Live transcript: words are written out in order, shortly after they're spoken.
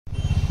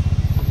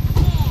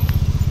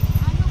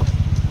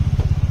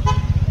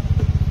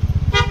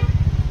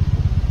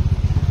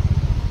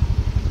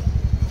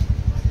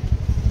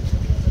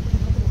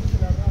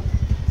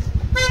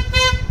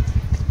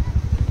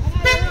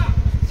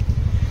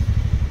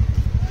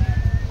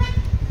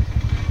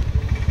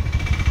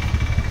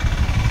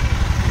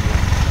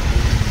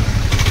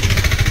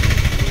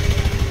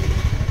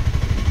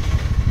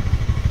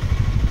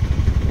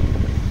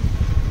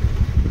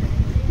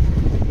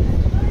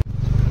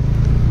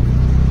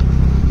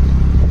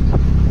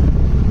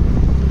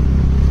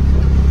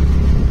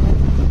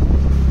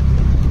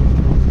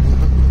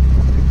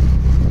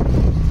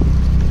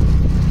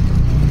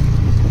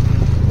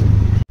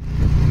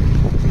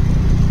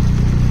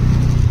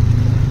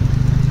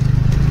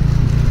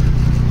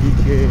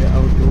ये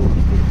आउटडोर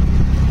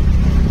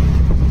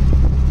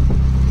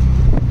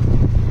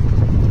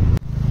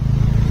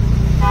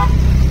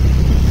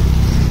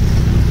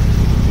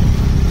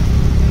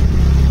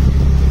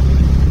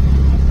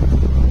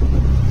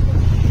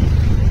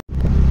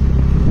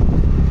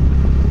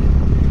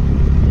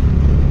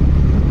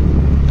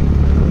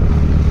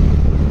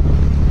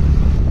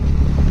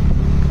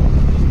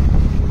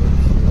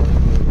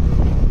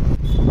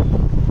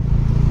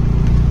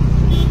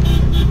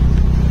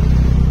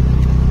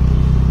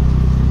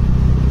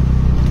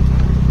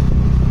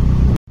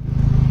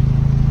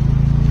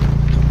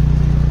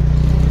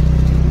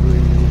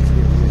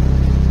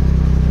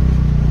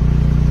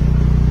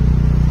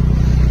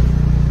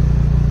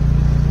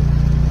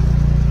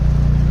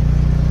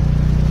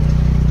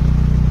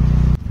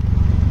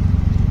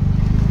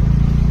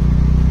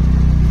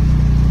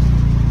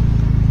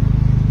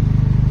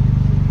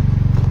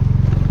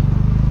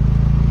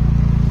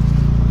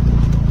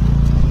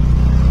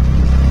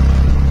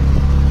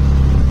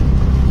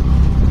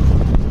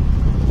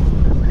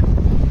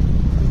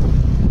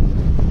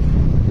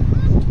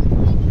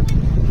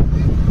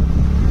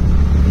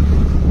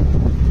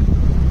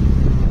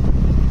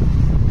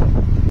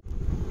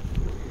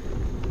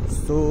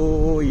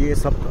तो ये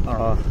सब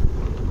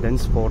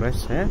डेंस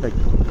फॉरेस्ट है। लाइक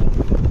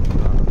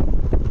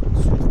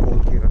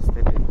स्विफ्ट के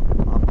रास्ते पे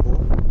आपको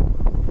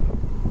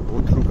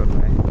गो थ्रू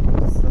करना है।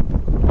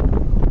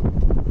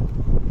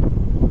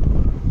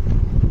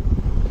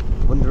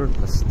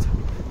 वंडरलस्ट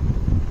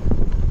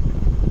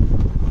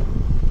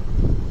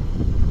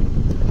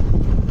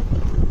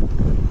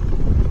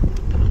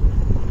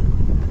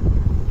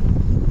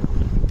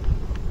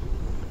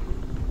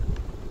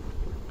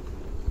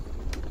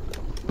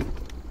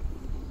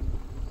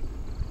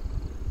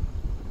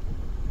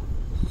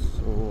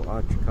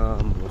आज का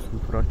मौसम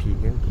थोड़ा ठीक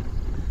है।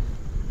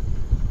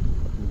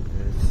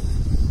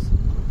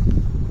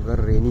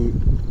 अगर रेनी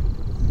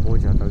हो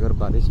जाता, अगर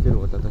बारिश फिर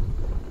होता था,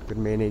 फिर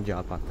मैं नहीं जा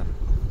पाता।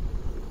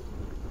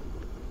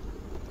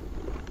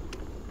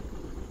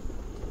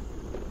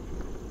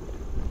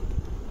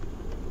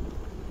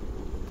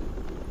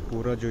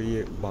 पूरा जो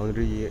ये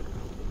बाउंड्री,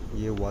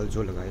 ये वॉल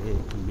जो लगाए है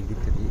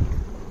मिलिट्री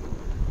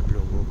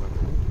लोगों का,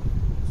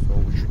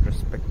 so we should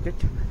respect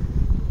it.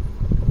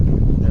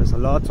 There's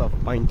a lot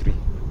of pine tree.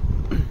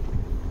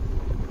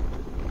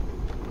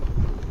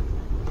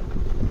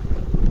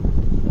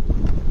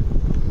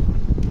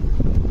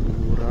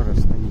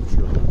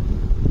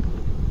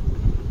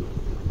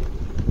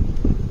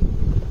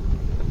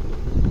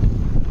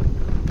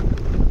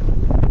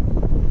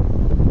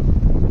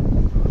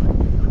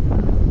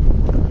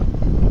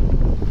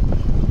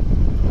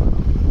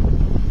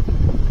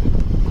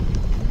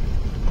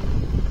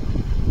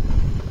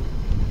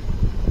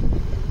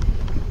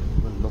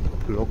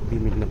 लोग भी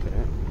मिलने पे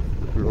है,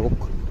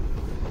 लोग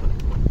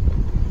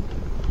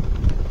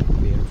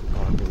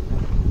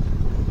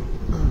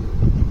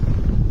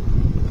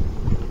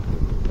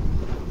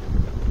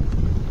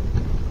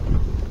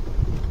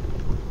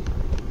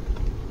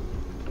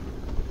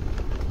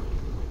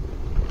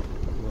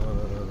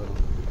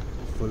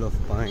full of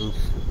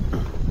pines.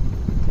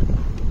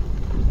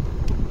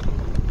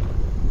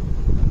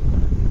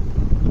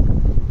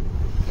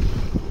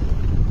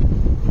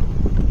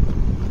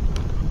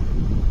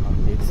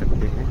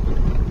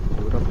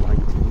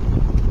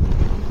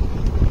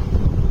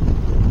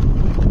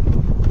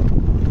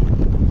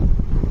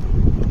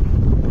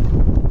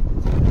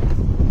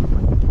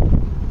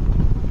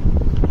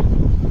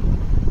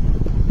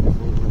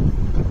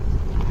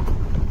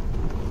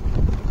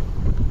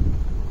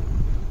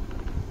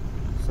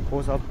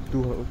 सपोज आप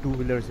टू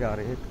व्हीलर से आ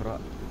रहे हैं, थोड़ा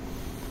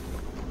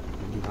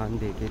ध्यान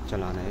दे के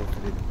चलाना है,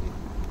 फिर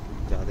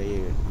ज़्यादा ये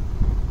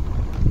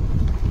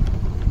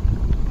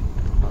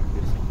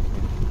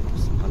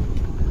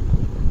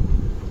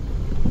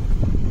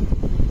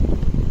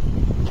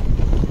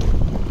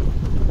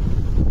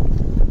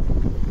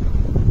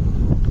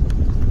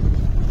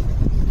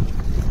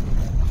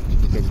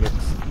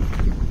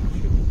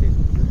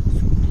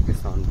के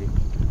सामने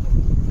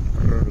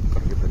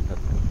करके बनता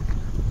था।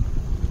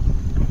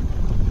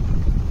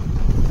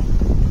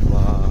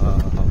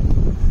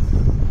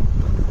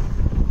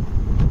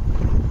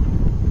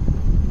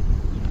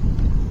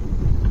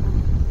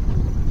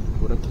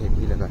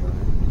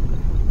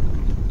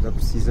 जब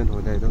सीज़न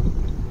हो जाए तो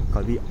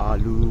कभी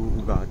आलू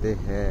उगाते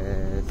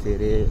हैं, फिर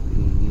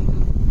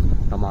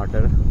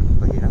टमाटर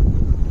वगैरह।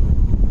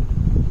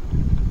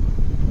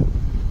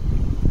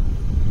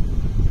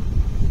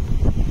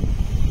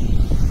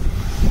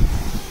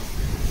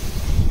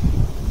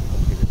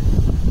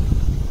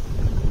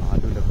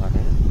 आलू लगा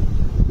रहे हैं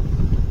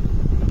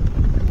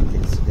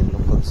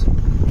लोकल्स।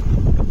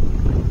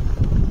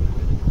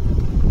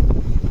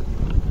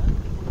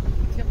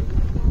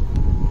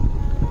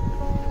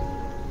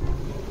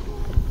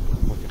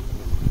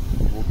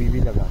 भी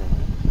लगा रहे हैं।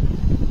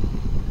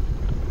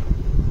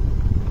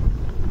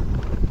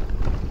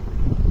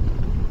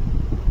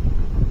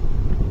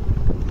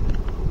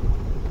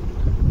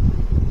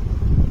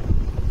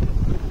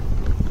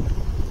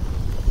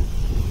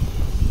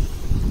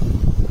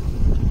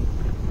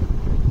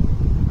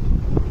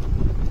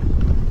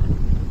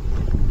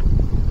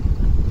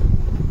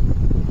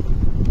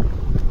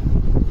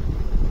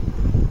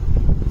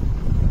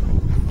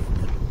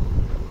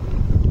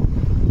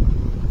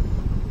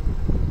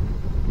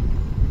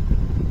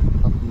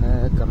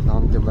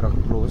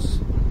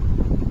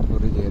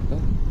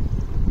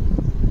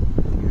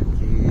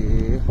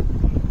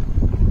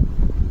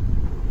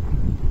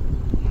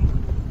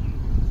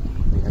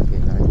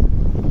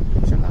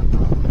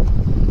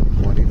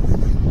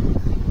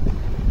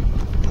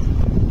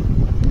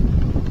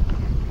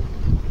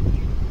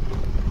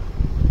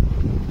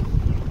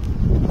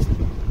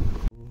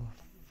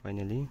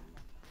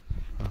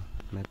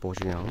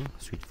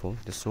 Sweet Fall,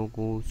 the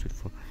so-called Sweet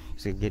Fall.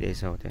 इसका गेट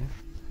ऐसा होता है.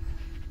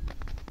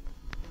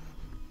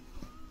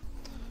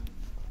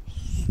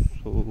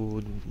 So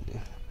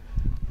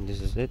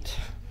this is it.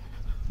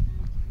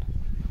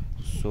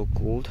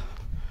 So-called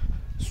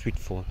Sweet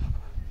Fall.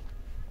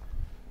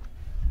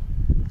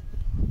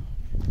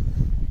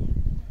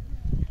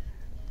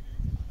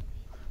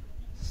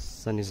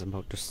 Sun is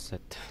about to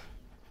set.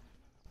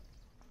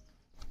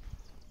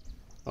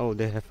 Oh,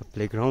 they have a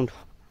playground.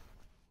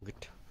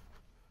 Good.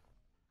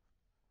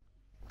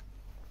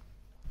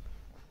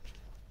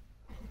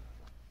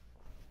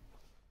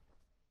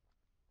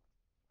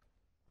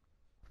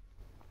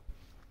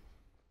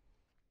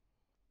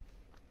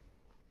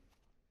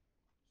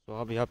 तो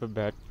आप यहाँ पे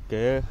बैठ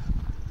के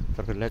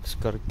रिलैक्स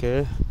करके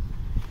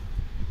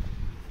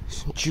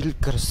चिल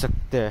कर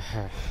सकते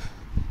हैं.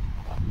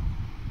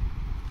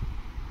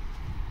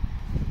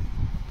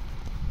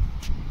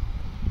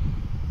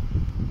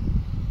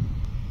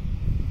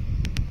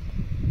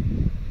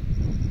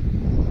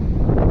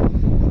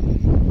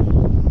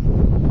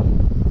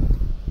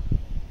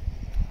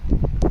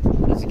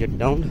 Let's get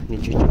down.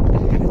 नीचे चलते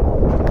हैं.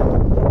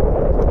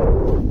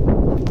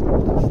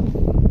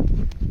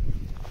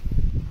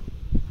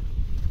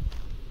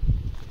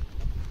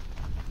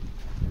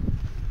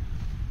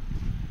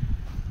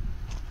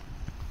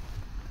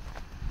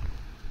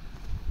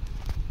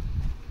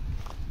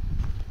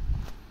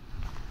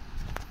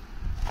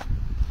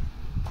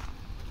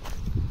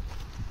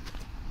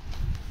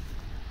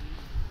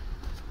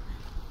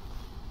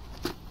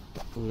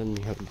 Let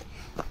me help them.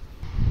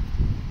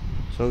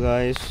 So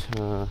guys,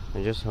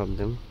 I just helped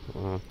them.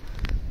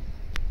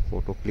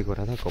 Photo click हो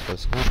रहा था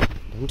couples का.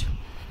 And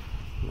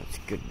let's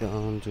get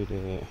down to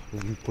the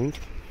viewpoint.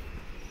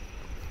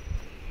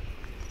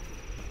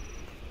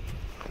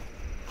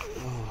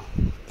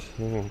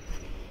 Okay,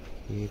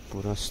 ये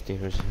पूरा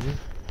stairs है.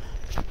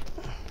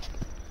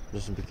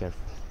 Just be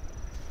careful.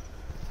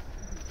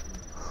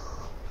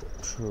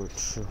 True.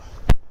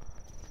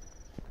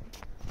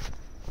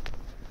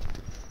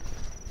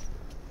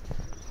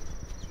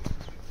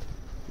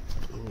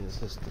 This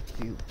is the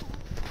view.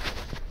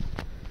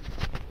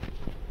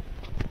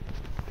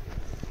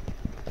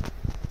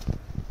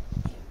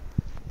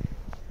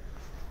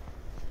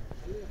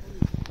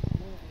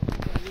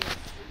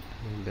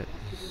 And that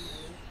is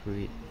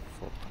Sweet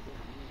Fall.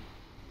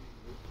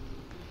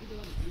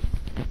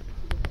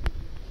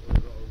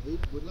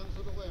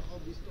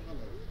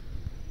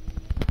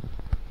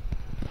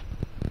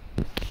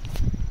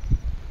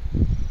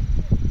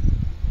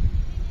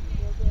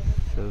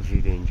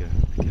 Selfie danger.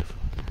 Be careful.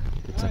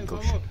 It's a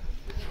caution.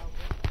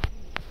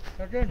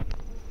 Again.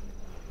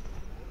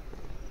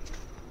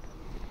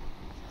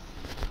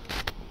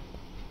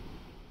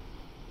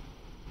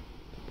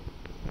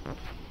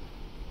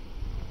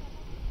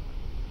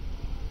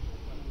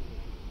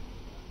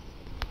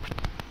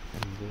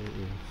 And there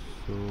is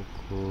so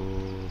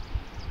cool.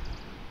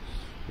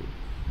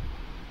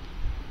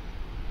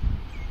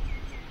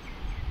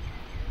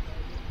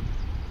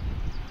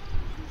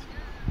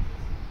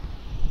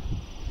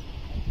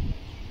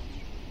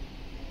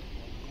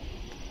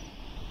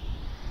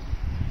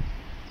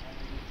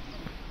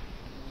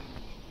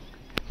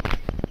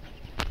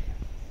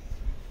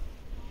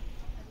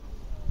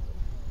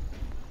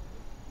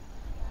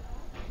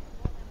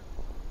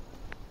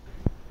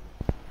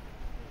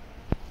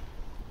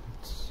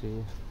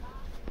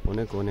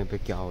 कोने कोने पे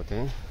क्या होते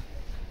हैं.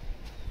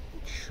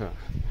 अच्छा.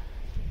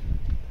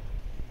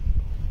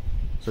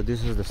 So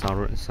this is the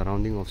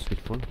surrounding of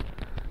Sweet Fall.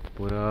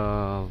 पूरा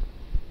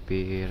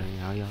पेड़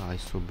है यहाँ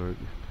iceberg.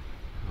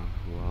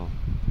 Wow.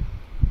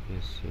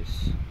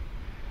 Yes.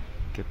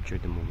 Capture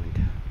the moment.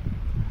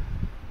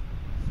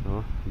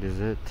 So this is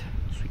it.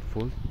 Sweet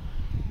Fall.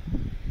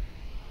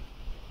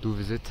 Do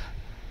visit.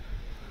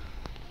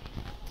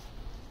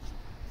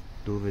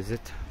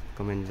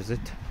 Come and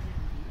visit.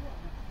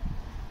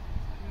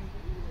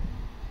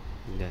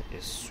 That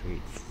is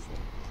Sweet Fall.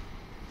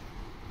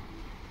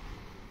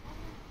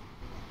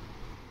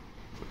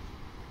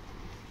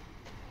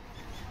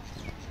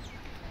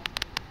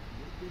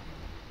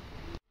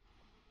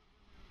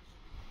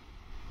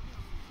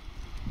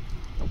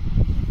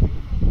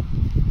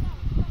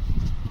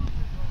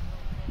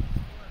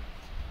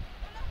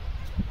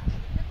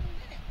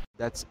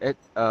 That's it.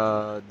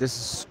 This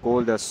is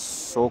called the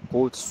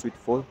so-called Sweet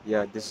Fall.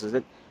 Yeah, this is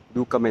it.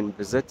 Do come and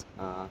visit.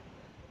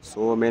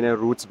 So मैंने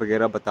routes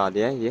वगैरह बता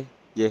दिया है.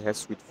 ये है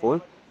Sweet Fall.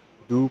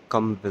 Do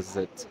come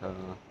visit.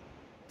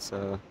 It's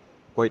a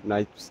quite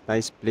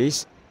nice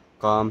place.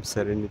 Calm,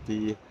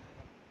 serenity.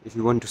 If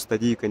you want to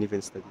study, you can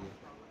even study.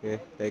 Okay,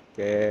 take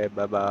care.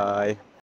 Bye bye.